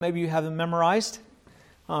Maybe you have them memorized.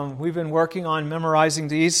 We've been working on memorizing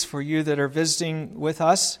these for you that are visiting with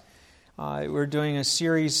us. We're doing a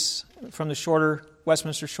series from the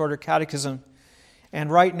Westminster Shorter Catechism.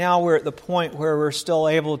 And right now we're at the point where we're still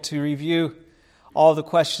able to review all the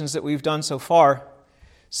questions that we've done so far.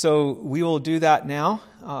 So we will do that now.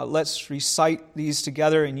 Let's recite these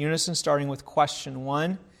together in unison, starting with question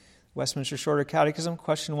 1. Westminster Shorter Catechism,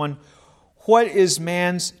 question 1. What is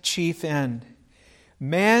man's chief end?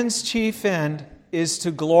 Man's chief end is to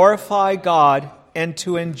glorify God and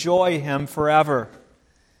to enjoy Him forever.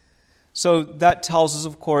 So that tells us,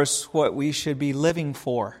 of course, what we should be living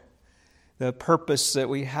for. The purpose that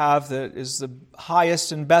we have that is the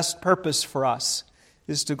highest and best purpose for us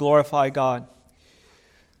is to glorify God.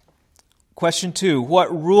 Question 2.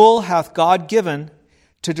 What rule hath God given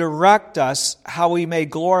to direct us how we may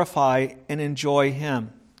glorify and enjoy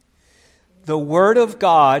Him? The Word of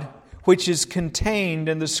God, which is contained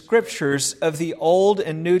in the Scriptures of the Old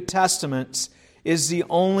and New Testaments, is the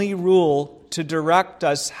only rule to direct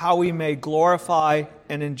us how we may glorify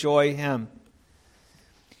and enjoy Him.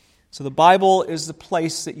 So the Bible is the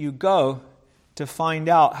place that you go to find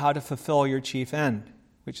out how to fulfill your chief end,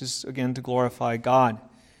 which is, again, to glorify God.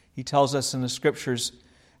 He tells us in the Scriptures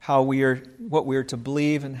what we are to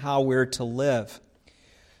believe and how we're to live.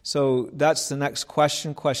 So that's the next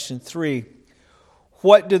question, question 3.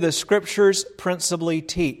 What do the Scriptures principally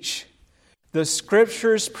teach? The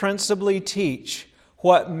Scriptures principally teach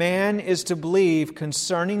what man is to believe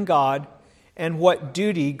concerning God and what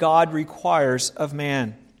duty God requires of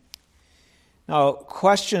man. Now,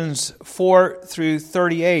 questions 4 through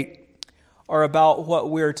 38 are about what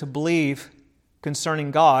we're to believe concerning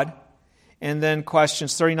God, and then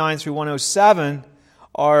questions 39 through 107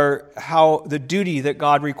 are how the duty that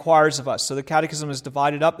God requires of us. So the Catechism is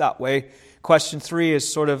divided up that way. Question 3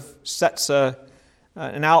 is sort of sets an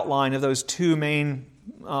outline of those two main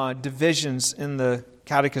divisions in the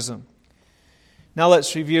Catechism. Now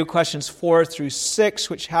let's review questions 4 through 6,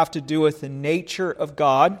 which have to do with the nature of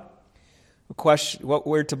God. What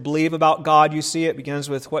we're to believe about God, you see, it begins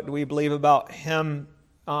with what do we believe about Him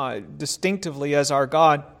distinctively as our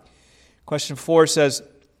God. Question 4 says,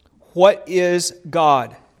 what is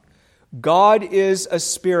God? God is a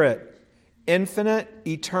spirit, infinite,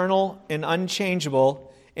 eternal, and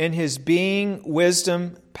unchangeable in His being,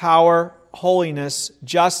 wisdom, power, holiness,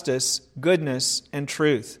 justice, goodness, and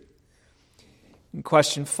truth. In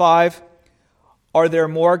question 5, are there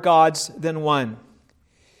more gods than one?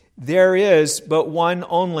 There is but one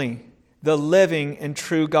only, the living and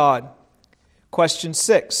true God. Question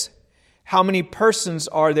 6, how many persons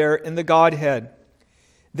are there in the Godhead?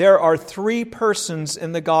 There are 3 persons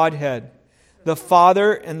in the Godhead, the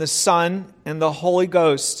Father and the Son and the Holy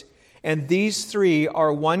Ghost, and these 3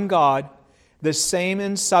 are one God, the same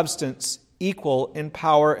in substance, equal in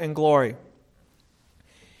power and glory.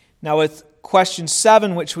 Now with question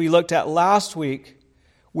 7, which we looked at last week,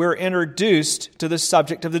 we're introduced to the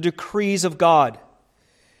subject of the decrees of God.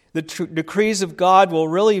 The decrees of God will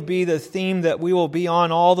really be the theme that we will be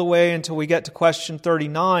on all the way until we get to question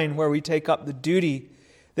 39, where we take up the duty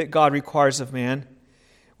that God requires of man.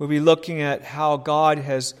 We'll be looking at how God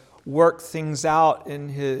has worked things out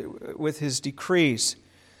with His decrees.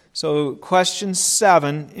 So question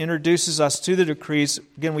 7 introduces us to the decrees.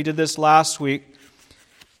 Again, we did this last week.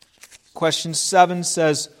 Question 7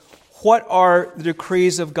 says, what are the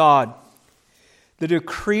decrees of God? The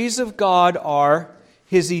decrees of God are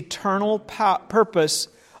His eternal purpose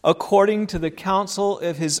according to the counsel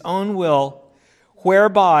of His own will,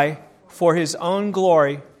 whereby for His own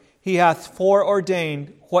glory He hath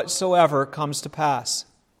foreordained whatsoever comes to pass.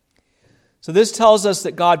 So this tells us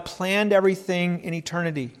that God planned everything in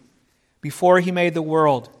eternity before He made the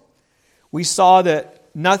world. We saw that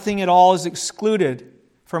nothing at all is excluded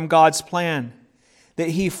from God's plan, that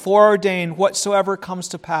He foreordained whatsoever comes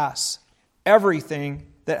to pass, everything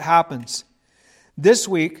that happens. This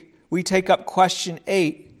week, we take up question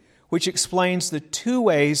 8, which explains the 2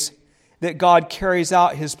 ways that God carries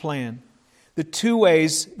out His plan, the 2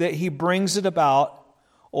 ways that He brings it about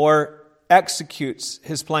or executes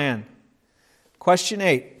His plan. Question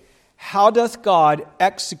 8, how doth God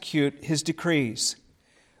execute His decrees?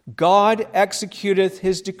 God executeth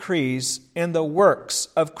His decrees in the works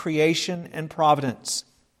of creation and providence.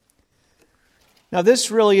 Now this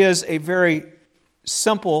really is a very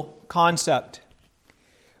simple concept.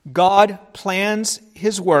 God plans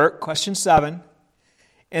His work, question 7,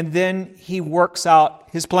 and then He works out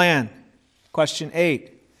His plan, question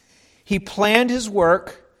 8. He planned His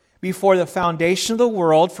work before the foundation of the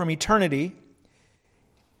world from eternity,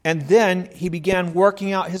 and then He began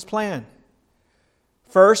working out His plan.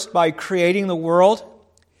 First, by creating the world,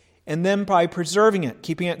 and then by preserving it,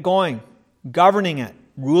 keeping it going, governing it,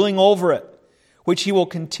 ruling over it, which He will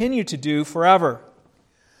continue to do forever.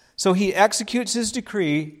 So He executes His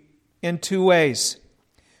decree in two ways.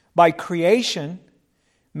 By creation,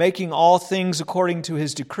 making all things according to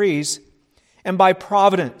His decrees, and by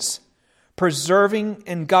providence, preserving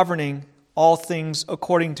and governing all things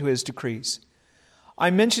according to His decrees. I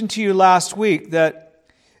mentioned to you last week that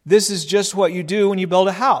this is just what you do when you build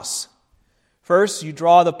a house. First, you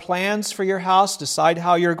draw the plans for your house, decide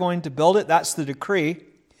how you're going to build it. That's the decree.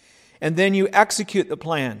 And then you execute the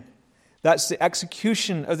plan. That's the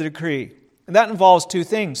execution of the decree. And that involves two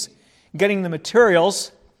things. Getting the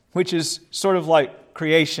materials, which is sort of like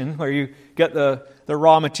creation, where you get the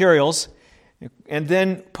raw materials, and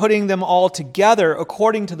then putting them all together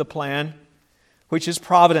according to the plan, which is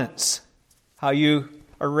providence, how you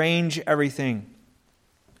arrange everything.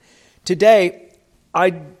 Today, I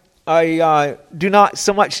do not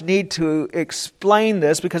so much need to explain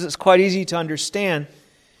this because it's quite easy to understand,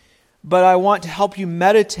 but I want to help you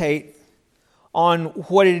meditate on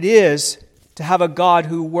what it is to have a God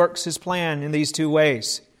who works His plan in these two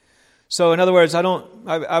ways. So in other words,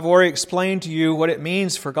 I've already explained to you what it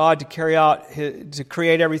means for God to to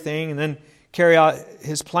create everything and then carry out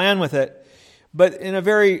His plan with it. But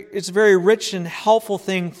it's a very rich and helpful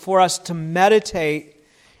thing for us to meditate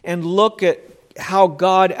and look at how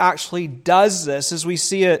God actually does this as we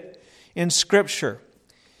see it in Scripture.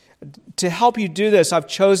 To help you do this, I've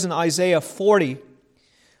chosen Isaiah 40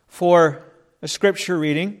 for a Scripture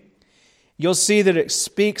reading. You'll see that it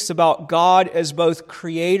speaks about God as both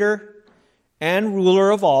creator and ruler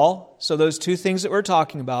of all. So those two things that we're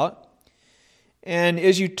talking about. And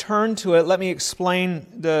as you turn to it, let me explain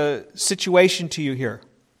the situation to you here.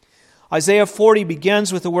 Isaiah 40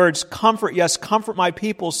 begins with the words, "Comfort, yes, comfort my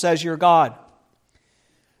people, says your God."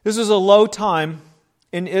 This was a low time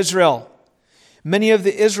in Israel. Many of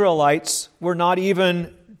the Israelites were not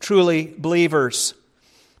even truly believers.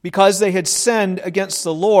 Because they had sinned against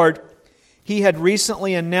the Lord, He had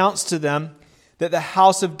recently announced to them that the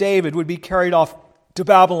house of David would be carried off to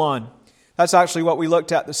Babylon. That's actually what we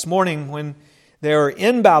looked at this morning when they were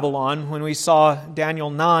in Babylon, when we saw Daniel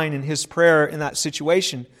 9 and his prayer in that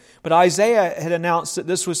situation. But Isaiah had announced that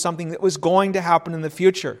this was something that was going to happen in the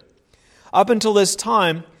future. Up until this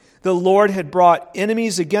time, the Lord had brought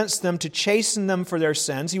enemies against them to chasten them for their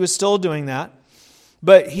sins. He was still doing that.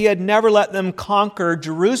 But He had never let them conquer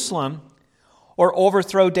Jerusalem or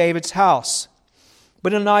overthrow David's house.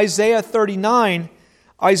 But in Isaiah 39,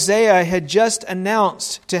 Isaiah had just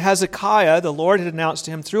announced to Hezekiah, the Lord had announced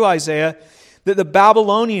to him through Isaiah, that the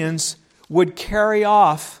Babylonians would carry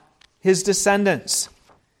off his descendants.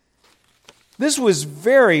 This was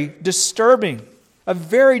very disturbing, a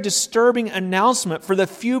very disturbing announcement for the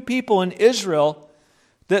few people in Israel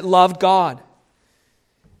that loved God.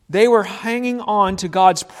 They were hanging on to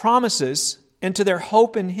God's promises and to their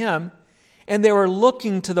hope in Him, and they were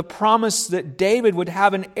looking to the promise that David would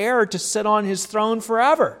have an heir to sit on his throne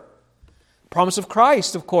forever. Promise of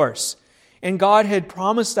Christ, of course. And God had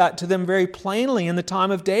promised that to them very plainly in the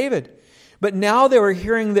time of David. But now they were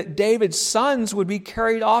hearing that David's sons would be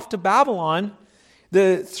carried off to Babylon.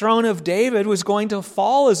 The throne of David was going to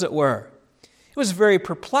fall, as it were. It was very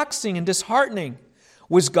perplexing and disheartening.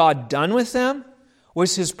 Was God done with them?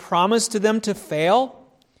 Was His promise to them to fail?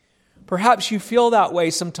 Perhaps you feel that way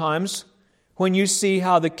sometimes when you see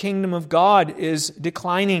how the kingdom of God is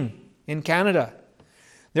declining in Canada.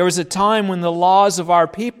 There was a time when the laws of our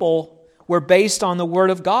people were based on the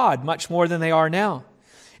Word of God, much more than they are now.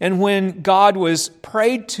 And when God was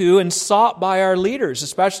prayed to and sought by our leaders,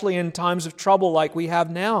 especially in times of trouble like we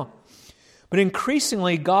have now. But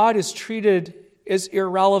increasingly, God is treated as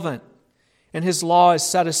irrelevant, and His law is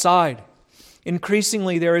set aside.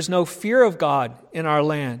 Increasingly, there is no fear of God in our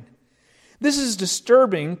land. This is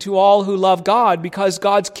disturbing to all who love God because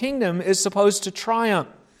God's kingdom is supposed to triumph.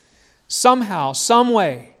 Somehow, some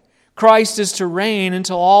way, Christ is to reign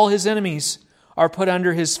until all His enemies are put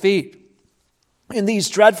under His feet. In these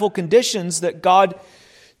dreadful conditions that God,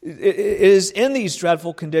 it is in these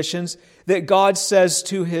dreadful conditions that God says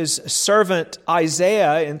to His servant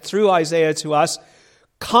Isaiah, and through Isaiah to us,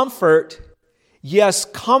 "Comfort, yes,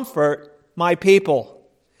 comfort my people."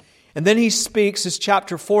 And then He speaks, as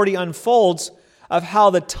chapter 40 unfolds, of how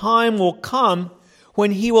the time will come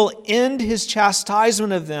when He will end His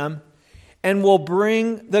chastisement of them and will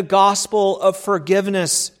bring the gospel of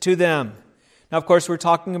forgiveness to them. Now, of course, we're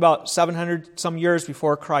talking about 700 some years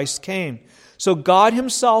before Christ came. So God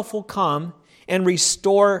Himself will come and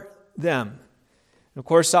restore them. And of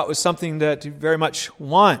course, that was something that you very much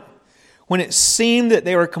want. when it seemed that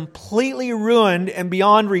they were completely ruined and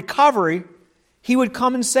beyond recovery, He would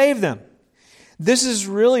come and save them. This is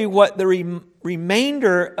really what the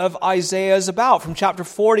remainder of Isaiah is about, from chapter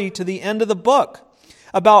 40 to the end of the book,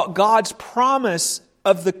 about God's promise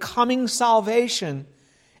of the coming salvation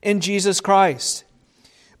in Jesus Christ.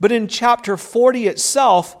 But in chapter 40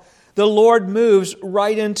 itself, the Lord moves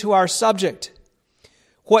right into our subject.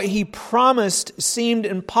 What He promised seemed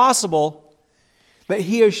impossible, but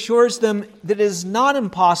He assures them that it is not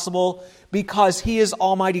impossible because He is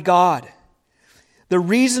Almighty God. The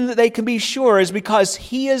reason that they can be sure is because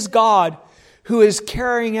He is God who is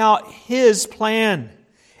carrying out His plan,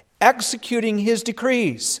 executing His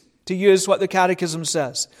decrees, to use what the Catechism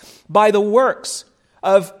says, by the works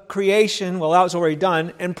of creation, well, that was already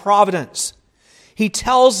done, and providence. He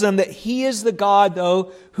tells them that He is the God,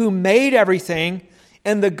 though, who made everything,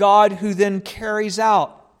 and the God who then carries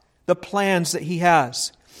out the plans that He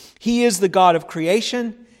has. He is the God of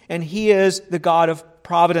creation, and He is the God of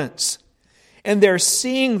providence. And their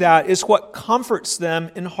seeing that is what comforts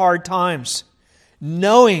them in hard times,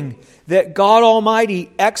 knowing that God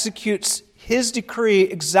Almighty executes His decree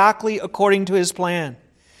exactly according to His plan.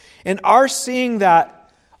 And our seeing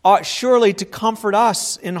that ought surely to comfort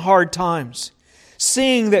us in hard times,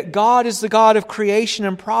 seeing that God is the God of creation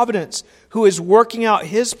and providence who is working out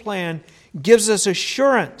His plan gives us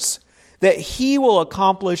assurance that He will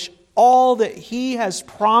accomplish all that He has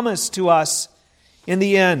promised to us in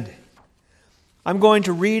the end. I'm going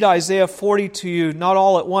to read Isaiah 40 to you, not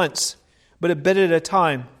all at once, but a bit at a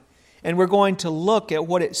time. And we're going to look at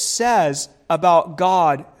what it says about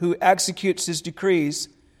God who executes His decrees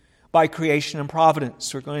by creation and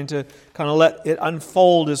providence. We're going to kind of let it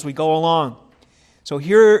unfold as we go along. So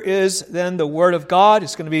here is then the Word of God.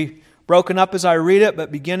 It's going to be broken up as I read it,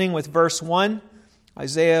 but beginning with verse 1,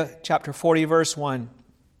 Isaiah chapter 40, verse 1.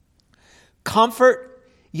 Comfort,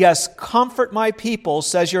 yes, comfort my people,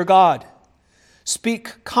 says your God.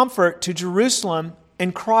 Speak comfort to Jerusalem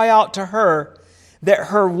and cry out to her that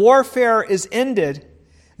her warfare is ended,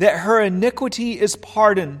 that her iniquity is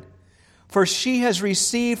pardoned, for she has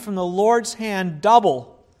received from the Lord's hand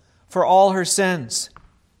double for all her sins.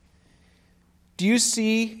 Do you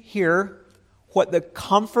see here what the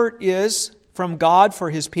comfort is from God for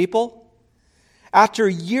His people? After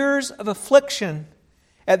years of affliction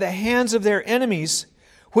at the hands of their enemies,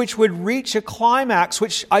 which would reach a climax,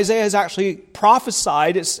 which Isaiah has actually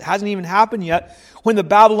prophesied, it hasn't even happened yet, when the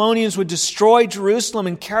Babylonians would destroy Jerusalem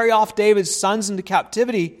and carry off David's sons into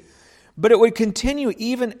captivity. But it would continue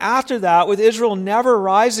even after that, with Israel never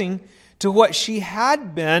rising to what she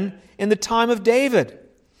had been in the time of David.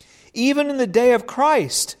 Even in the day of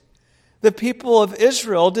Christ, the people of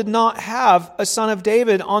Israel did not have a son of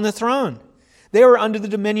David on the throne. They were under the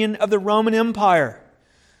dominion of the Roman Empire.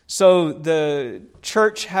 So the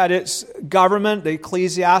church had its government, the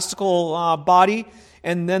ecclesiastical body,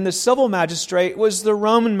 and then the civil magistrate was the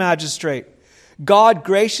Roman magistrate. God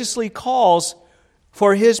graciously calls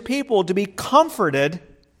for His people to be comforted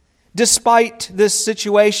despite this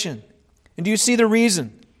situation. And do you see the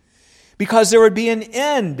reason? Because there would be an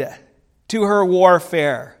end to her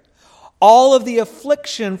warfare. All of the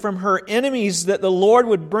affliction from her enemies that the Lord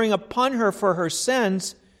would bring upon her for her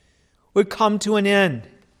sins would come to an end.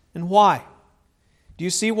 And why? Do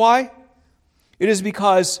you see why? It is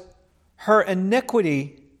because her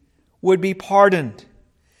iniquity would be pardoned,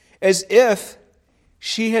 as if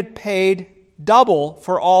she had paid double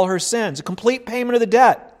for all her sins, a complete payment of the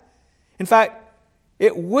debt. In fact,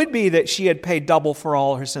 it would be that she had paid double for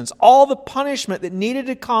all her sins. All the punishment that needed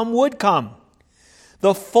to come would come.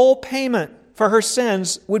 The full payment for her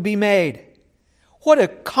sins would be made. What a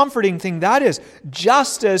comforting thing that is.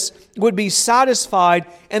 Justice would be satisfied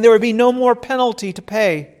and there would be no more penalty to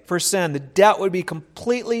pay for sin. The debt would be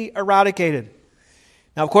completely eradicated.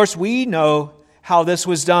 Now, of course, we know how this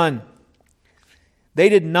was done. They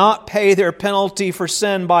did not pay their penalty for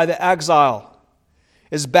sin by the exile,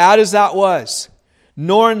 as bad as that was,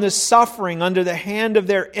 nor in the suffering under the hand of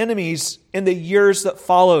their enemies in the years that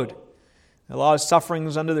followed. A lot of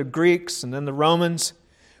sufferings under the Greeks and then the Romans.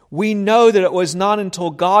 We know that it was not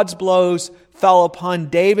until God's blows fell upon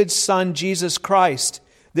David's son, Jesus Christ,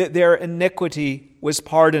 that their iniquity was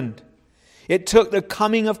pardoned. It took the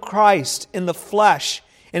coming of Christ in the flesh,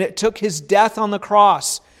 and it took His death on the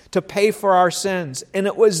cross to pay for our sins. And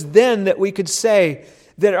it was then that we could say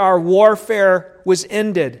that our warfare was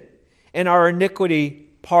ended and our iniquity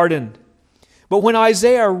pardoned. But when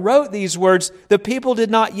Isaiah wrote these words, the people did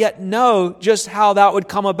not yet know just how that would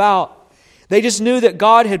come about. They just knew that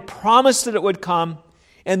God had promised that it would come,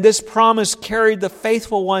 and this promise carried the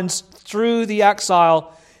faithful ones through the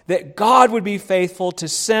exile that God would be faithful to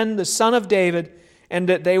send the Son of David and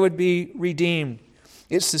that they would be redeemed.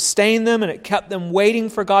 It sustained them and it kept them waiting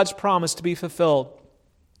for God's promise to be fulfilled.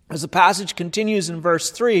 As the passage continues in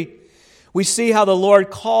verse 3, we see how the Lord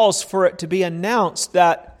calls for it to be announced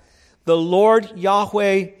that the Lord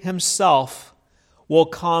Yahweh Himself will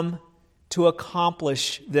come to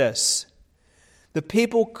accomplish this. The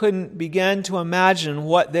people couldn't begin to imagine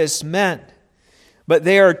what this meant, but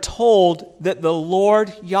they are told that the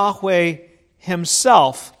Lord Yahweh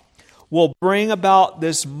Himself will bring about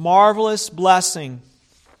this marvelous blessing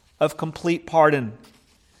of complete pardon.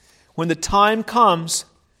 When the time comes,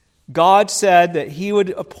 God said that He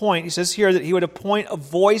would appoint, He says here that He would appoint a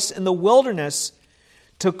voice in the wilderness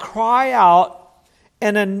to cry out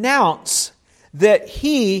and announce that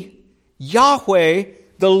He, Yahweh,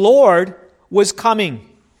 the Lord, was coming,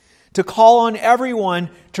 to call on everyone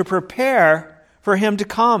to prepare for Him to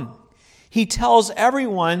come. He tells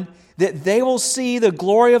everyone that they will see the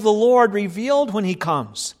glory of the Lord revealed when He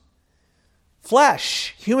comes.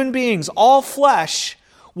 Flesh, human beings, all flesh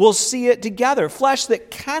will see it together. Flesh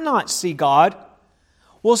that cannot see God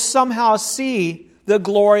will somehow see the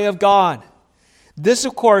glory of God. This,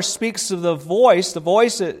 of course, speaks of the voice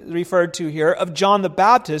referred to here, of John the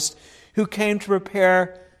Baptist, who came to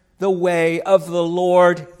prepare the way of the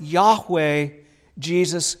Lord Yahweh,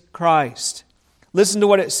 Jesus Christ. Listen to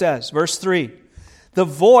what it says, verse 3. The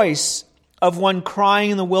voice of one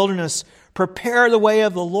crying in the wilderness, prepare the way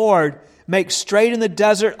of the Lord, make straight in the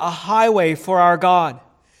desert a highway for our God.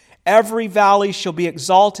 Every valley shall be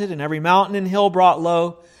exalted, and every mountain and hill brought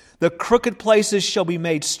low. The crooked places shall be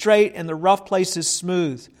made straight, and the rough places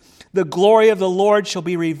smooth. The glory of the Lord shall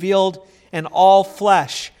be revealed, and all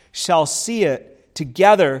flesh shall see it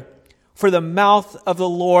together, for the mouth of the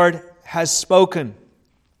Lord has spoken.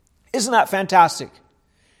 Isn't that fantastic?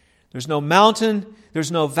 There's no mountain,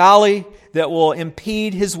 there's no valley that will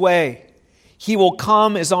impede His way. He will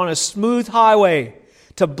come as on a smooth highway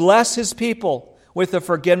to bless His people with the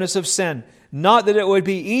forgiveness of sin. Not that it would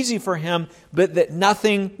be easy for Him, but that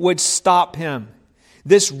nothing would stop Him.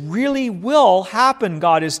 This really will happen,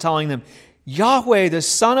 God is telling them. Yahweh, the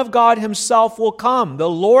Son of God Himself, will come, the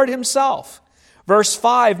Lord Himself. Verse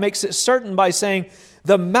 5 makes it certain by saying,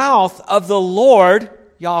 the mouth of the Lord,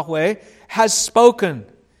 Yahweh, has spoken.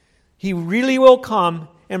 He really will come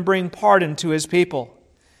and bring pardon to His people.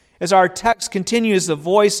 As our text continues, the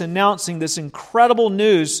voice announcing this incredible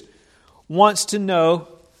news wants to know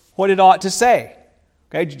what it ought to say.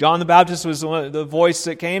 Okay, John the Baptist was the voice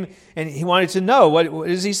that came, and he wanted to know, what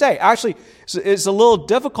does he say? Actually, it's a little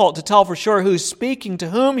difficult to tell for sure who's speaking to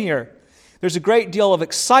whom here. There's a great deal of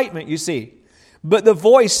excitement, you see. But the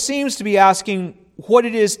voice seems to be asking what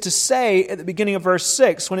it is to say at the beginning of verse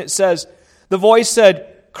 6 when it says, the voice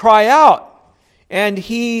said, cry out. And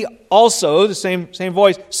he also, the same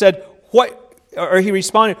voice, said, he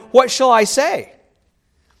responded, what shall I say?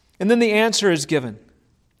 And then the answer is given.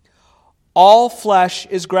 All flesh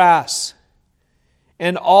is grass,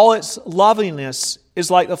 and all its loveliness is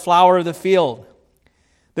like the flower of the field.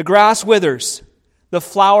 The grass withers, the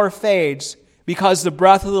flower fades, because the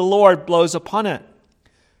breath of the Lord blows upon it.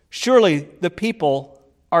 Surely the people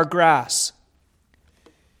are grass.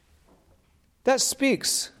 That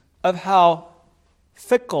speaks of how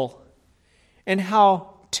fickle and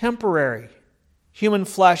how temporary human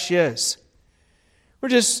flesh is. We're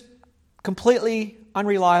just completely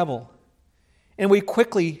unreliable. And we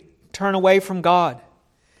quickly turn away from God.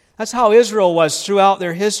 That's how Israel was throughout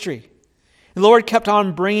their history. The Lord kept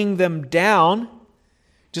on bringing them down,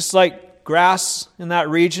 just like grass in that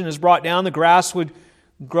region is brought down. The grass would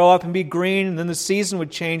grow up and be green, and then the season would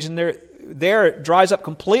change, and there it dries up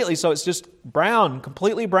completely, so it's just brown,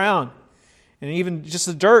 completely brown. And even just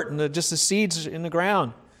the dirt and just the seeds in the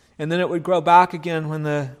ground. And then it would grow back again when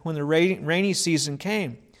the rainy season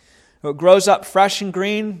came. It grows up fresh and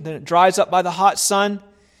green, then it dries up by the hot sun.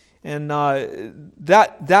 And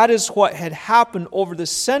that is what had happened over the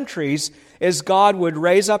centuries as God would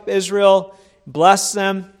raise up Israel, bless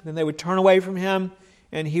them, then they would turn away from Him,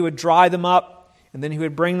 and He would dry them up, and then He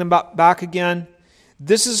would bring them back again.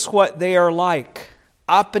 This is what they are like,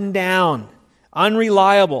 up and down,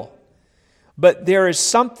 unreliable. But there is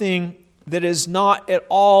something that is not at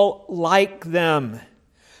all like them,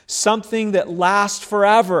 something that lasts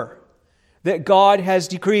forever, that God has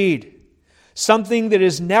decreed, something that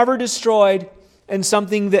is never destroyed, and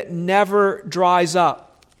something that never dries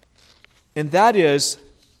up. And that is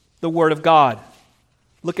the Word of God.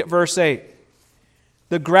 Look at verse 8.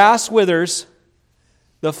 The grass withers,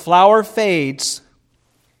 the flower fades,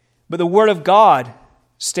 but the Word of God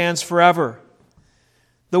stands forever.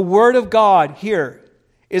 The Word of God here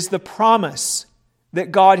is the promise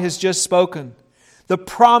that God has just spoken. The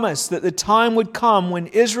promise that the time would come when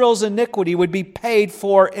Israel's iniquity would be paid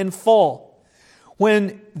for in full,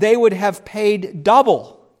 when they would have paid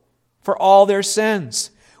double for all their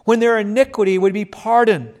sins, when their iniquity would be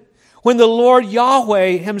pardoned, when the Lord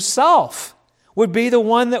Yahweh Himself would be the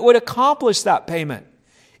one that would accomplish that payment.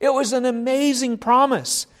 It was an amazing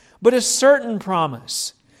promise, but a certain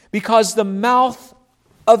promise, because the mouth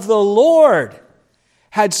of the Lord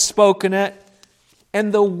had spoken it,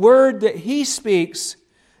 and the word that He speaks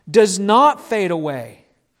does not fade away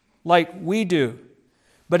like we do,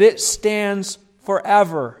 but it stands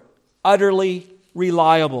forever, utterly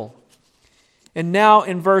reliable. And now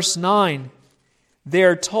in verse 9,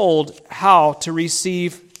 they're told how to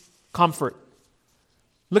receive comfort.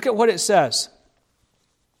 Look at what it says.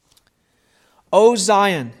 O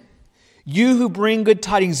Zion, you who bring good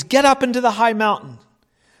tidings, get up into the high mountain.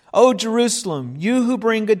 O Jerusalem, you who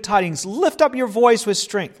bring good tidings, lift up your voice with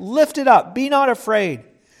strength. Lift it up, be not afraid.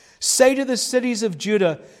 Say to the cities of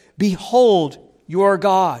Judah, behold your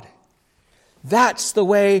God. That's the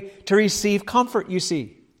way to receive comfort, you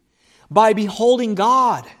see, by beholding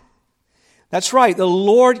God. That's right, the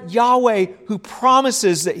Lord Yahweh, who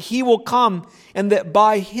promises that He will come and that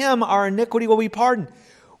by Him our iniquity will be pardoned.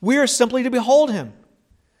 We are simply to behold Him,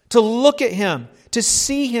 to look at Him, to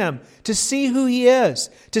see Him, to see who He is,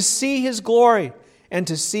 to see His glory, and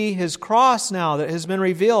to see His cross now that has been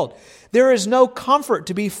revealed. There is no comfort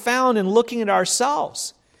to be found in looking at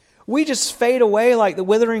ourselves. We just fade away like the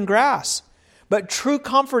withering grass. But true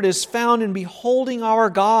comfort is found in beholding our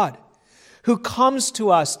God, who comes to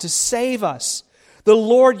us to save us, the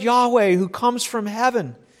Lord Yahweh, who comes from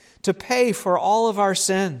heaven to pay for all of our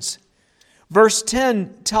sins. Verse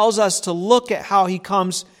 10 tells us to look at how He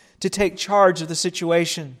comes to take charge of the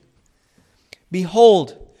situation.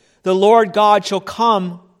 Behold, the Lord God shall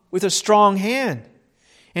come with a strong hand,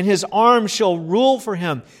 and His arm shall rule for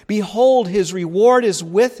Him. Behold, His reward is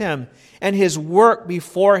with Him, and His work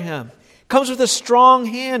before Him. Comes with a strong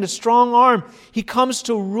hand, a strong arm. He comes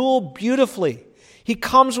to rule beautifully. He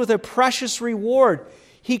comes with a precious reward.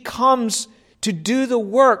 He comes to do the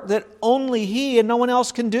work that only He and no one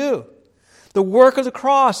else can do. The work of the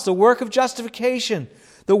cross, the work of justification,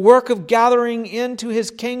 the work of gathering into His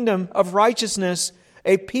kingdom of righteousness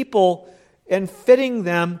a people and fitting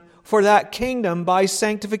them for that kingdom by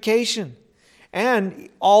sanctification. And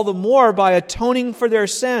all the more by atoning for their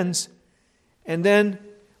sins, and then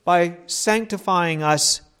by sanctifying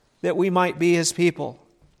us that we might be His people.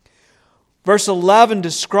 Verse 11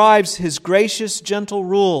 describes His gracious, gentle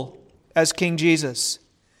rule as King Jesus. It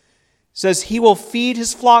says, He will feed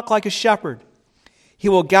His flock like a shepherd. He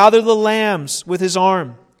will gather the lambs with His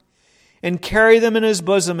arm and carry them in His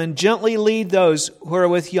bosom and gently lead those who are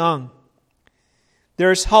with young.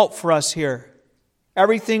 There's help for us here.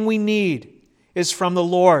 Everything we need is from the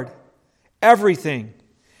Lord. Everything.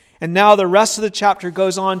 And now the rest of the chapter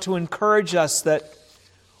goes on to encourage us that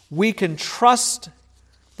we can trust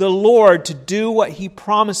the Lord to do what He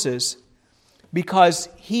promises, because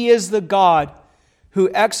He is the God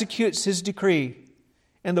who executes His decree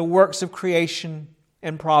in the works of creation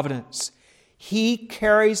and providence. He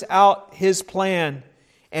carries out His plan,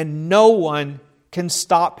 and no one can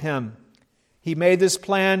stop Him. He made this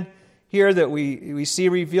plan here that we see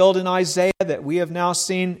revealed in Isaiah, that we have now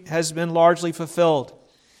seen has been largely fulfilled.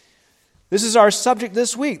 This is our subject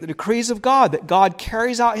this week, the decrees of God, that God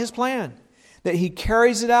carries out His plan, that He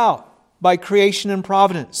carries it out by creation and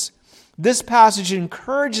providence. This passage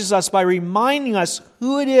encourages us by reminding us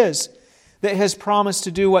who it is that has promised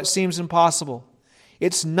to do what seems impossible.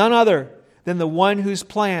 It's none other than the one whose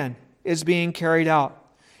plan is being carried out.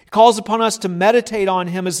 It calls upon us to meditate on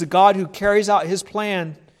Him as the God who carries out His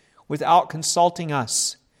plan without consulting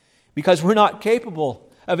us, because we're not capable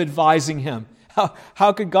of advising Him.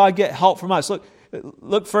 How could God get help from us?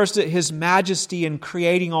 Look first at His majesty in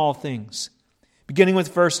creating all things, beginning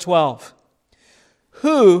with verse 12.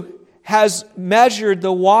 Who has measured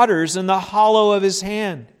the waters in the hollow of His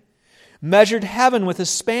hand, measured heaven with a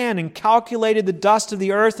span, and calculated the dust of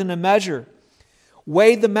the earth in a measure,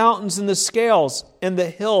 weighed the mountains in the scales and the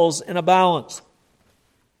hills in a balance?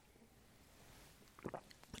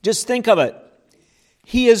 Just think of it.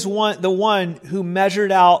 He is the one who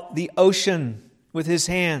measured out the ocean with His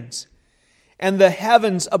hands and the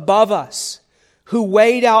heavens above us, who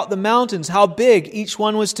weighed out the mountains, how big each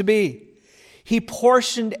one was to be. He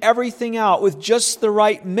portioned everything out with just the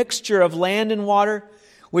right mixture of land and water,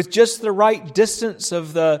 with just the right distance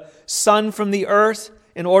of the sun from the earth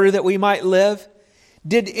in order that we might live.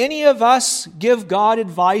 Did any of us give God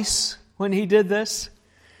advice when He did this?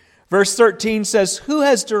 Verse 13 says, "Who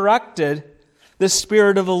has directed the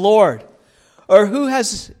Spirit of the Lord? Or who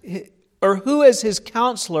as his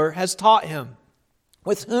counselor has taught him?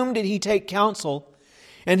 With whom did he take counsel?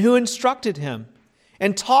 And who instructed him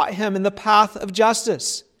and taught him in the path of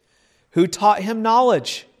justice? Who taught him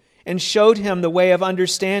knowledge and showed him the way of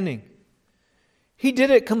understanding?" He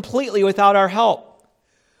did it completely without our help.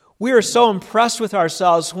 We are so impressed with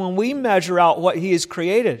ourselves when we measure out what He has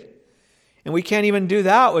created. And we can't even do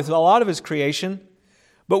that with a lot of His creation.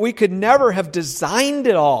 But we could never have designed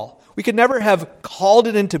it all. We could never have called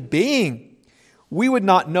it into being. We would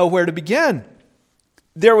not know where to begin.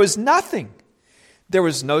 There was nothing. There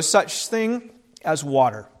was no such thing as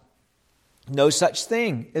water. No such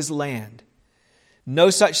thing as land.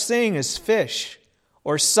 No such thing as fish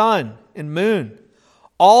or sun and moon.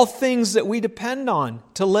 All things that we depend on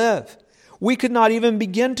to live. We could not even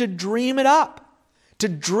begin to dream it up. To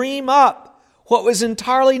dream up what was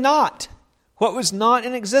entirely not. What was not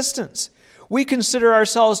in existence. We consider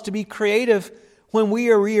ourselves to be creative when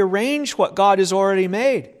we rearrange what God has already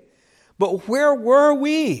made. But where were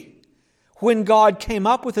we when God came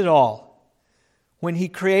up with it all? When He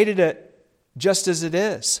created it just as it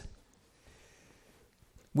is?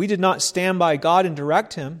 We did not stand by God and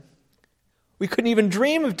direct Him. We couldn't even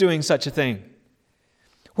dream of doing such a thing.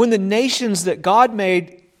 When the nations that God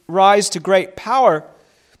made rise to great power,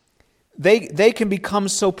 they can become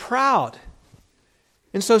so proud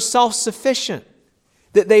and so self-sufficient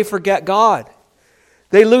that they forget God.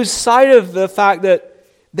 They lose sight of the fact that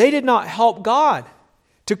they did not help God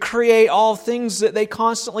to create all things that they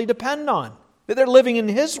constantly depend on, that they're living in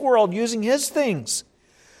His world using His things.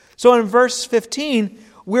 So in verse 15,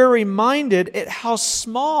 we're reminded at how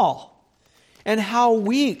small and how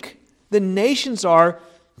weak the nations are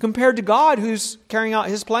compared to God who's carrying out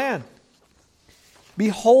His plan.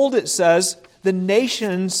 Behold, it says, the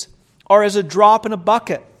nations are as a drop in a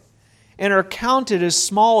bucket and are counted as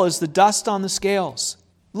small as the dust on the scales.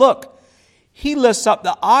 Look, He lifts up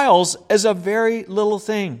the isles as a very little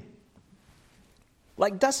thing.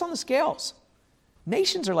 Like dust on the scales.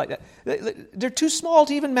 Nations are like that. They're too small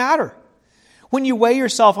to even matter. When you weigh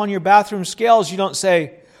yourself on your bathroom scales, you don't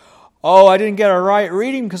say, "Oh, I didn't get a right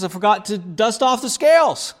reading because I forgot to dust off the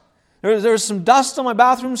scales. There's some dust on my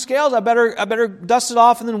bathroom scales. I better dust it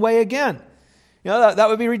off and then weigh again." You know, that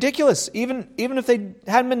would be ridiculous. Even if they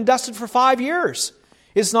hadn't been dusted for 5 years,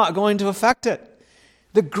 it's not going to affect it.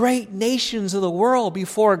 The great nations of the world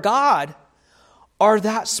before God are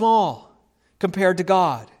that small compared to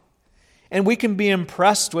God. And we can be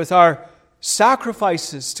impressed with our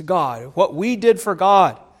sacrifices to God, what we did for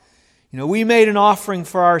God. You know, we made an offering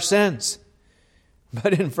for our sins.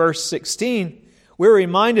 But in verse 16, we're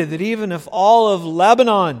reminded that even if all of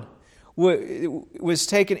Lebanon was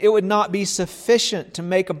taken, it would not be sufficient to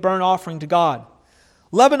make a burnt offering to God.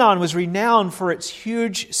 Lebanon was renowned for its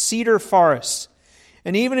huge cedar forests.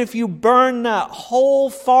 And even if you burn that whole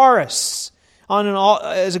forest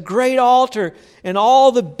as a great altar, and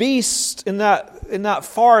all the beasts in that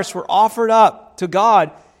forest were offered up to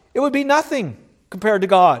God, it would be nothing compared to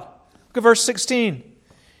God. Look at verse 16.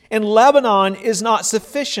 "And Lebanon is not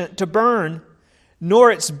sufficient to burn,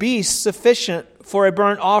 nor its beasts sufficient for a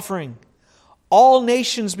burnt offering. All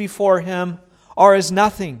nations before Him are as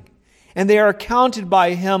nothing, and they are counted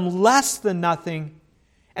by Him less than nothing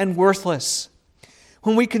and worthless."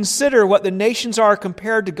 When we consider what the nations are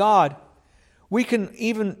compared to God, we can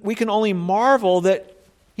only marvel that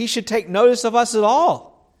He should take notice of us at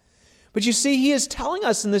all. But you see, He is telling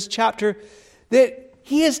us in this chapter that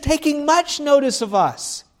He is taking much notice of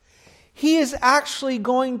us. He is actually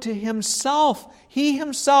going to Himself. He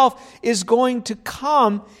Himself is going to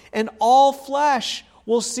come, and all flesh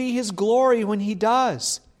will see His glory when He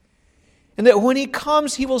does. And that when He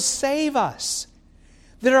comes, He will save us.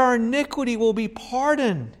 That our iniquity will be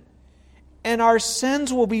pardoned, and our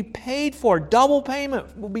sins will be paid for. Double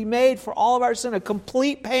payment will be made for all of our sin, a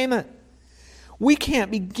complete payment. We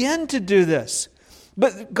can't begin to do this.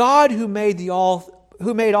 But God who made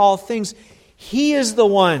all things, He is the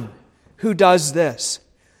one who does this.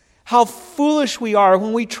 How foolish we are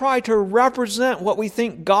when we try to represent what we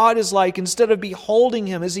think God is like instead of beholding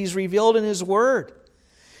Him as He's revealed in His Word.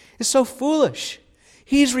 It's so foolish.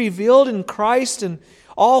 He's revealed in Christ, and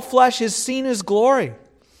all flesh has seen His glory.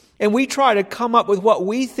 And we try to come up with what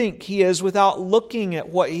we think He is without looking at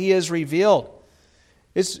what He has revealed.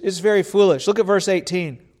 It's very foolish. Look at verse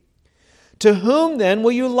 18. To whom then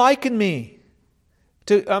will you liken me?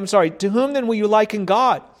 To whom then will you liken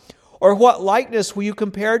God? Or what likeness will you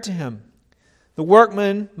compare to Him? The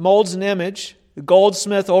workman molds an image. The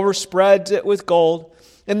goldsmith overspreads it with gold.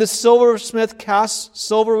 And the silversmith casts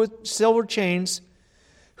silver with silver chains.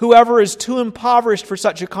 Whoever is too impoverished for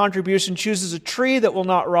such a contribution chooses a tree that will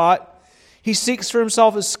not rot. He seeks for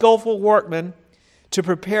himself a skillful workman to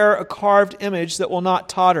prepare a carved image that will not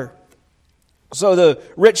totter. So the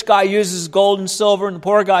rich guy uses gold and silver, and the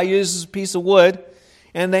poor guy uses a piece of wood,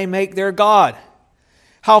 and they make their God.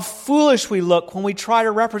 How foolish we look when we try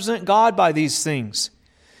to represent God by these things.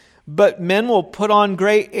 But men will put on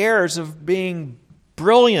great airs of being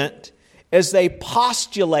brilliant as they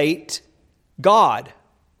postulate God.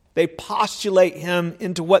 They postulate Him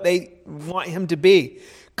into what they want Him to be,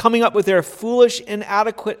 coming up with their foolish,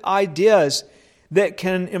 inadequate ideas that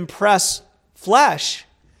can impress flesh,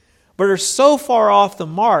 but are so far off the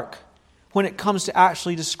mark when it comes to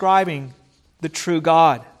actually describing the true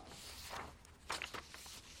God.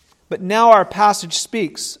 But now our passage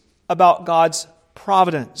speaks about God's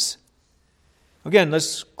providence. Again,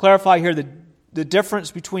 let's clarify here the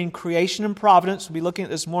difference between creation and providence. We'll be looking at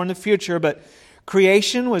this more in the future, but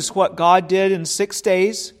creation was what God did in 6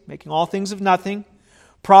 days, making all things of nothing.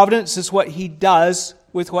 Providence is what He does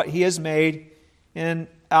with what He has made in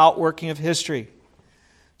outworking of history.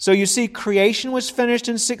 So you see, creation was finished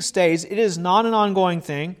in 6 days. It is not an ongoing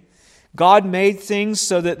thing. God made things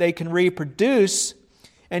so that they can reproduce,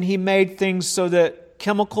 and He made things so that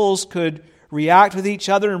chemicals could react with each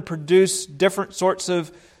other and produce different sorts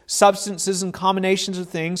of substances and combinations of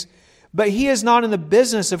things. But He is not in the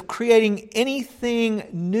business of creating anything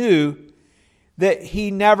new that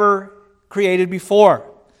He never created before.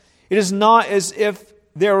 It is not as if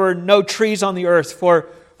there were no trees on the earth for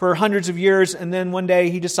hundreds of years, and then one day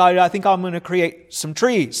He decided, I think I'm going to create some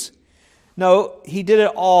trees. No, He did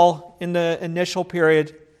it all in the initial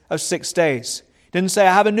period of 6 days. He didn't say,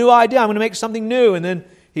 I have a new idea, I'm going to make something new, and then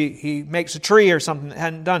He makes a tree or something that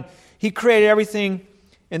hadn't done. He created everything,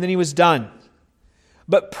 and then He was done.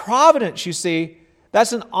 But providence, you see,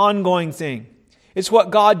 that's an ongoing thing. It's what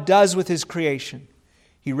God does with His creation.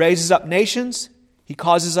 He raises up nations. He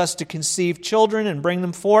causes us to conceive children and bring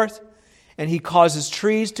them forth. And He causes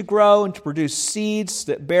trees to grow and to produce seeds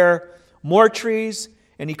that bear more trees.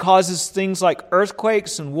 And He causes things like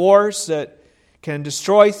earthquakes and wars that can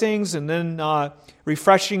destroy things, and then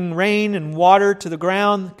refreshing rain and water to the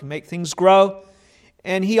ground can make things grow.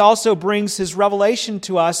 And He also brings His revelation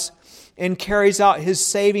to us and carries out His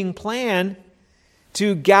saving plan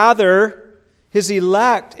to gather His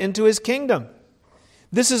elect into His kingdom.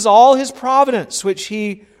 This is all His providence, which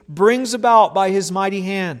He brings about by His mighty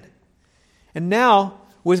hand. And now,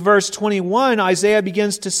 with verse 21, Isaiah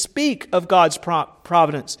begins to speak of God's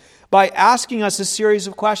providence by asking us a series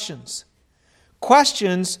of questions.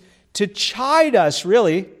 Questions to chide us,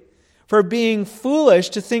 really, for being foolish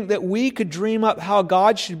to think that we could dream up how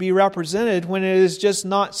God should be represented when it is just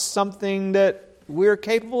not something that we're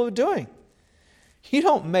capable of doing. You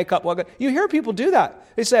don't make up what God... You hear people do that.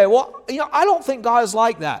 They say, well, I don't think God is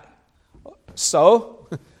like that. So,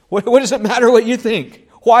 what does it matter what you think?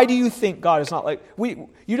 Why do you think God is not like...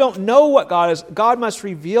 You don't know what God is. God must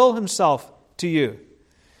reveal Himself to you.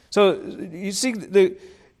 So, you see,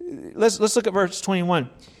 let's look at verse 21.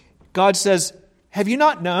 God says, have you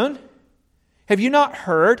not known? Have you not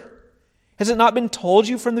heard? Has it not been told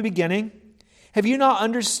you from the beginning? Have you not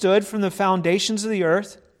understood from the foundations of the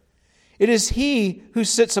earth? It is He who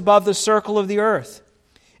sits above the circle of the earth,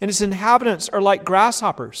 and its inhabitants are like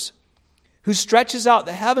grasshoppers, who stretches out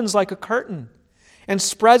the heavens like a curtain and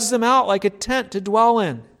spreads them out like a tent to dwell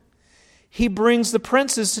in. He brings the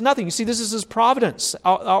princes to nothing. You see, this is His providence,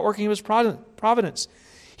 outworking of His providence.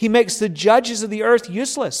 He makes the judges of the earth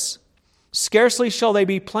useless. Scarcely shall they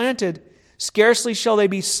be planted, scarcely shall they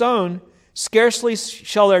be sown, scarcely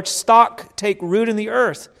shall their stock take root in the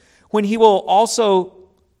earth, when He will also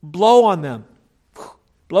blows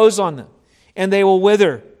on them, and they will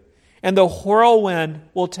wither, and the whirlwind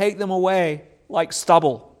will take them away like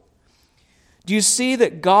stubble. Do you see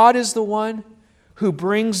that God is the one who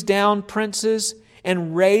brings down princes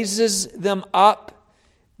and raises them up,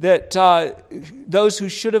 that those who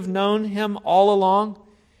should have known Him all along?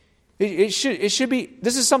 It should be,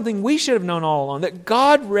 this is something we should have known all along, that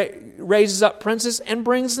God raises up princes and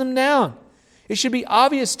brings them down. It should be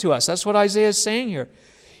obvious to us. That's what Isaiah is saying here.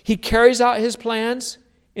 He carries out His plans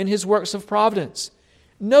in His works of providence.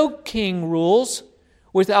 No king rules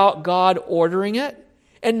without God ordering it,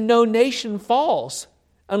 and no nation falls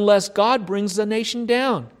unless God brings the nation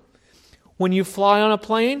down. When you fly on a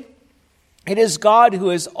plane, it is God who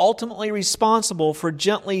is ultimately responsible for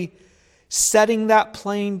gently setting that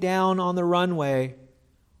plane down on the runway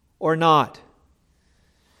or not.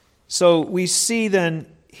 So we see then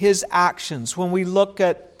His actions. When we look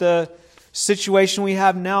at the situation we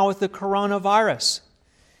have now with the coronavirus.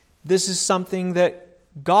 This is something that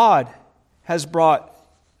God has brought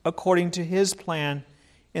according to His plan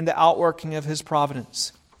in the outworking of His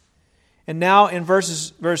providence. And now in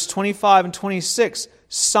verse 25 and 26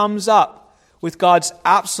 sums up with God's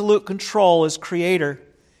absolute control as Creator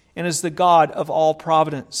and as the God of all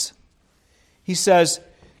providence. He says,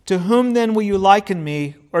 "To whom then will you liken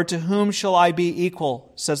me, or to whom shall I be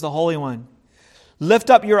equal, says the Holy One. Lift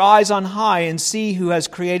up your eyes on high and see who has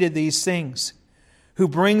created these things, who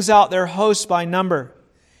brings out their hosts by number.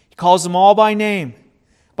 He calls them all by name.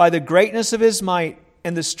 By the greatness of His might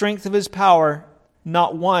and the strength of His power,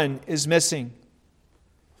 not one is missing."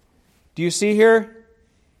 Do you see here?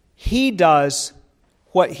 He does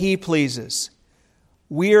what He pleases.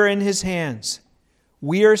 We are in His hands.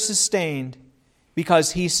 We are sustained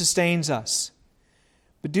because He sustains us.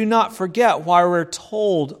 But do not forget why we're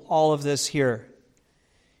told all of this here.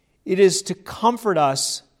 It is to comfort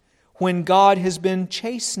us when God has been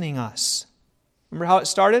chastening us. Remember how it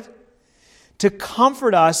started? To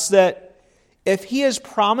comfort us that if He has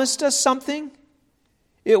promised us something,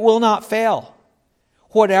 it will not fail.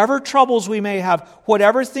 Whatever troubles we may have,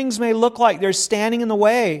 whatever things may look like they're standing in the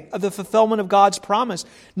way of the fulfillment of God's promise,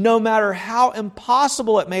 no matter how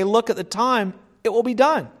impossible it may look at the time, it will be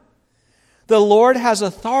done. The Lord has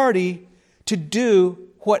authority to do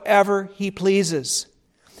whatever He pleases.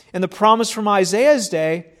 And the promise from Isaiah's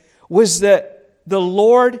day was that the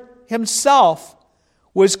Lord Himself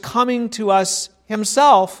was coming to us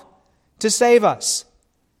Himself to save us.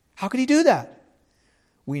 How could He do that?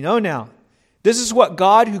 We know now. This is what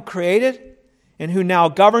God, who created and who now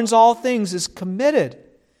governs all things, is committed.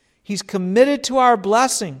 He's committed to our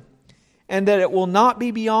blessing, and that it will not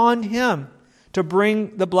be beyond Him to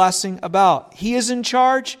bring the blessing about. He is in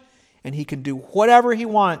charge, and He can do whatever He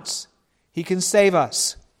wants. He can save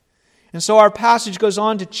us. And so our passage goes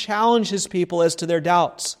on to challenge His people as to their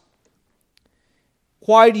doubts.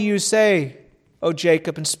 "Why do you say, O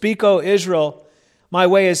Jacob, and speak, O Israel, my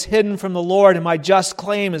way is hidden from the Lord, and my just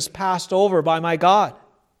claim is passed over by my God?"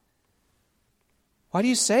 Why do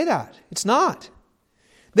you say that? It's not.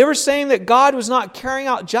 They were saying that God was not carrying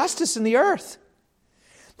out justice in the earth.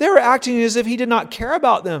 They were acting as if He did not care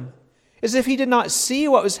about them, as if He did not see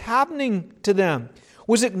what was happening to them,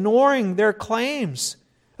 was ignoring their claims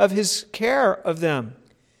of His care of them.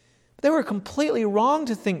 They were completely wrong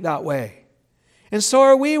to think that way. And so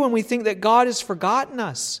are we when we think that God has forgotten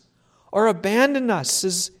us or abandoned us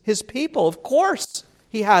as His people. Of course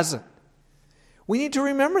He hasn't. We need to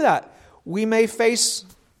remember that. We may face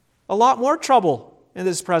a lot more trouble in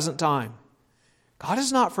this present time. God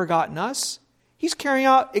has not forgotten us. He's carrying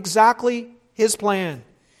out exactly His plan.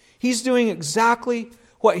 He's doing exactly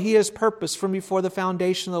what He has purposed from before the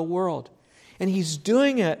foundation of the world. And He's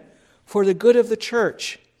doing it for the good of the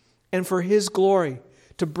church and for His glory,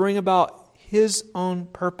 to bring about His own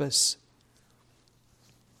purpose.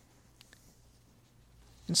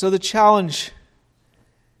 And so the challenge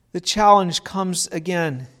comes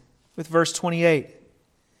again with verse 28.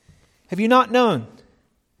 "Have you not known?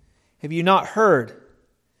 Have you not heard?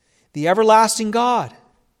 The everlasting God,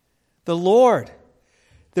 the Lord,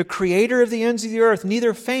 the Creator of the ends of the earth,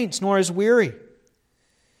 neither faints nor is weary.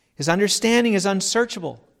 His understanding is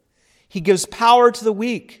unsearchable. He gives power to the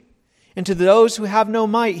weak, and to those who have no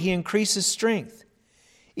might He increases strength.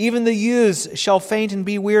 Even the youths shall faint and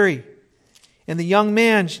be weary, and the young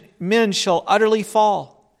men shall utterly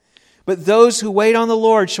fall. But those who wait on the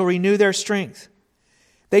Lord shall renew their strength.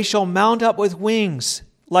 They shall mount up with wings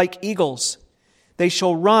like eagles. They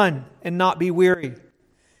shall run and not be weary.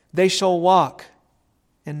 They shall walk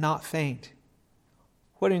and not faint."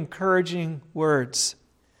 What encouraging words.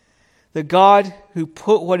 The God who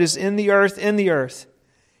put what is in the earth,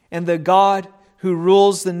 and the God who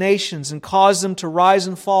rules the nations and caused them to rise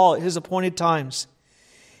and fall at His appointed times.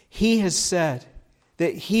 He has said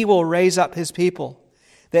that He will raise up His people,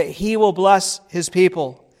 that He will bless His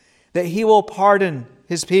people, that He will pardon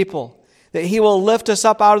His people, that He will lift us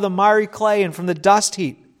up out of the miry clay and from the dust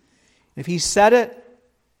heap. If He said it,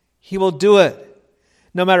 He will do it,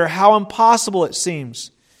 no matter how impossible it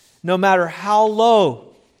seems, no matter how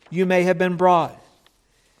low you may have been brought.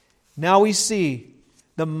 Now we see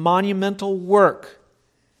the monumental work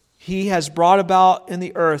He has brought about in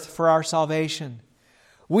the earth for our salvation.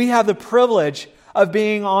 We have the privilege of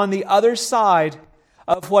being on the other side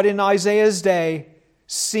of what in Isaiah's day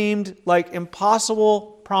seemed like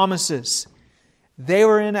impossible promises. They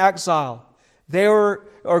were in exile. They were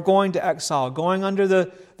going to exile, going under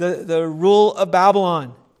the rule of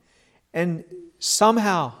Babylon. And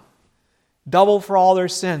somehow, double for all their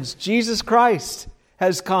sins, Jesus Christ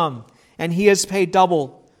has come and He has paid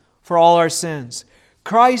double for all our sins.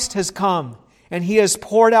 Christ has come, and He has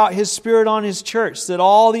poured out His Spirit on His church that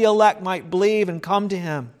all the elect might believe and come to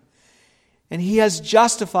Him. And He has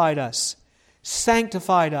justified us,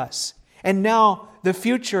 sanctified us, and now the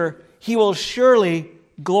future, He will surely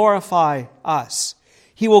glorify us.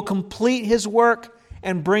 He will complete His work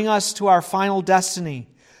and bring us to our final destiny,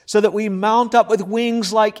 so that we mount up with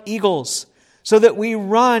wings like eagles, so that we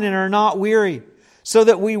run and are not weary, so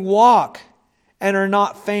that we walk and are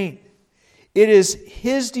not faint. It is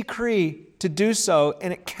His decree to do so,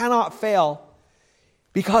 and it cannot fail,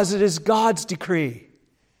 because it is God's decree,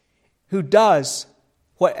 who does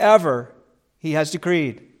whatever He has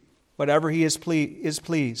decreed, whatever He is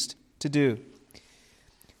pleased to do.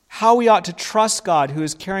 How we ought to trust God, who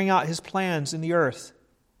is carrying out His plans in the earth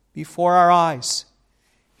before our eyes.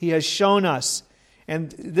 He has shown us.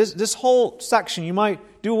 And this whole section, you might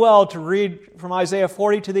do well to read from Isaiah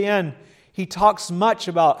 40 to the end. He talks much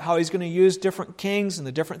about how He's going to use different kings and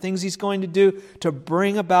the different things He's going to do to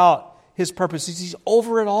bring about His purposes. He's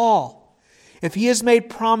over it all. If He has made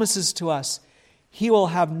promises to us, He will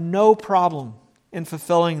have no problem in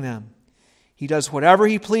fulfilling them. He does whatever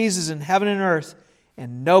He pleases in heaven and earth,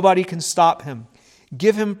 and nobody can stop Him.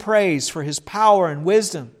 Give Him praise for His power and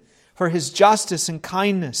wisdom, for His justice and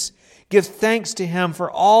kindness. Give thanks to Him for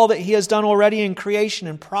all that He has done already in creation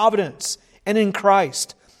and providence and in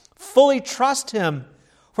Christ. Fully trust Him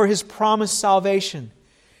for His promised salvation.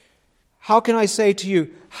 How can I say to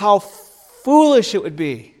you how foolish it would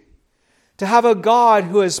be to have a God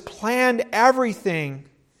who has planned everything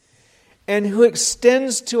and who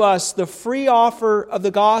extends to us the free offer of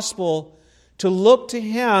the gospel to look to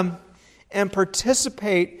Him and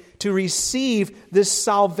participate to receive this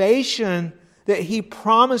salvation that He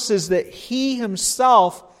promises that He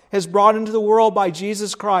Himself has brought into the world by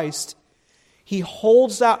Jesus Christ. He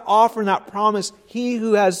holds that offer and that promise. He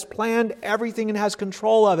who has planned everything and has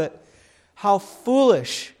control of it. How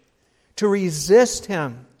foolish to resist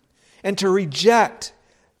Him and to reject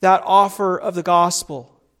that offer of the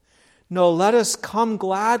gospel. No, let us come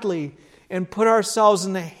gladly and put ourselves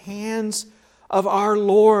in the hands of our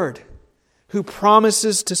Lord, who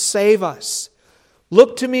promises to save us.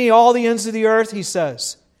 Look to me, all the ends of the earth, He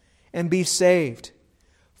says, and be saved.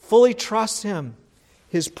 Fully trust Him.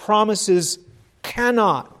 His promises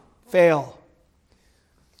cannot fail.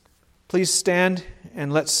 Please stand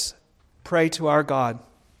and let's pray to our God.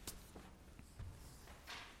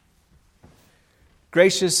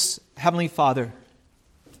 Gracious Heavenly Father,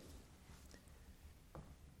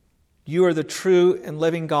 You are the true and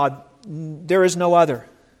living God. There is no other.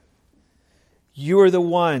 You are the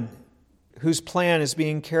one whose plan is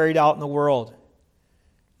being carried out in the world.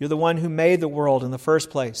 You're the one who made the world in the first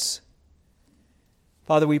place.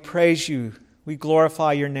 Father, we praise You. We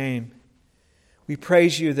glorify Your name. We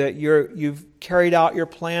praise You that you've carried out Your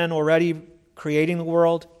plan already, creating the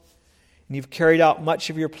world, and You've carried out much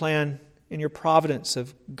of Your plan in Your providence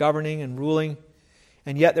of governing and ruling,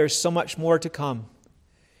 and yet there's so much more to come.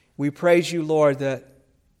 We praise You, Lord, that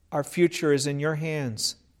our future is in Your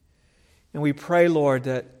hands. And we pray, Lord,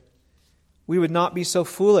 that we would not be so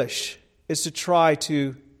foolish as to try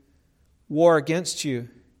to war against You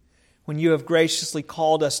when You have graciously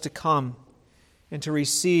called us to come and to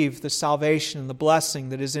receive the salvation and the blessing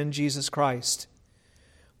that is in Jesus Christ.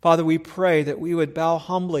 Father, we pray that we would bow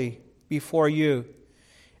humbly before You.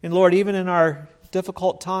 And Lord, even in our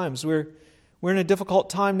difficult times, we're in a difficult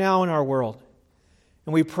time now in our world.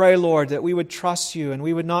 And we pray, Lord, that we would trust You and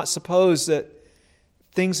we would not suppose that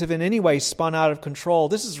things have in any way spun out of control.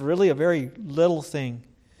 This is really a very little thing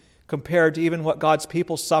compared to even what God's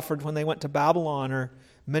people suffered when they went to Babylon or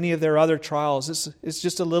many of their other trials. It's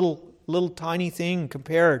just a little tiny thing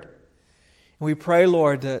compared. And we pray,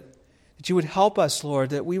 Lord, that You would help us, Lord,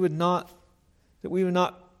 that we would not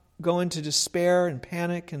go into despair and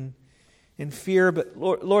panic and fear, but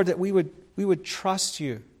Lord, that we would trust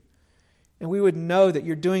You. And we would know that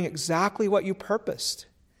You're doing exactly what You purposed.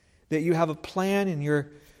 That You have a plan and you're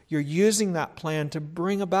using that plan to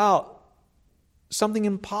bring about something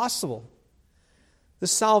impossible. The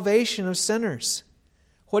salvation of sinners.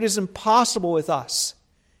 What is impossible with us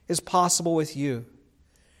is possible with You.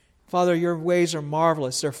 Father, Your ways are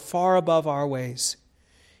marvelous. They're far above our ways.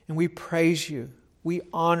 And we praise You. We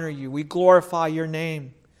honor You. We glorify Your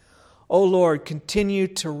name. Oh Lord, continue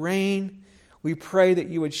to reign. We pray that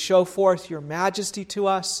You would show forth Your majesty to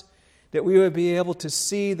us, that we would be able to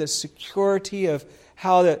see the security of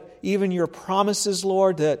how that even Your promises,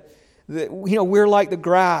 Lord, that we're like the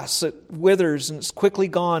grass that withers and it's quickly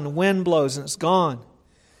gone, the wind blows and it's gone.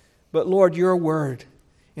 But Lord, Your word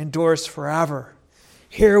endures forever.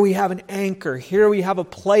 Here we have an anchor. Here we have a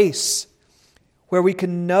place where we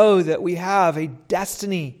can know that we have a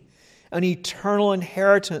destiny, an eternal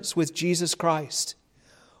inheritance with Jesus Christ.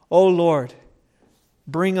 Oh Lord,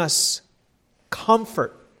 bring us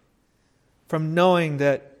comfort from knowing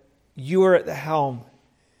that you are at the helm,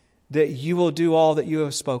 that you will do all that you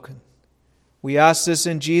have spoken. We ask this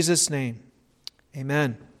in Jesus' name.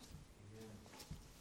 Amen.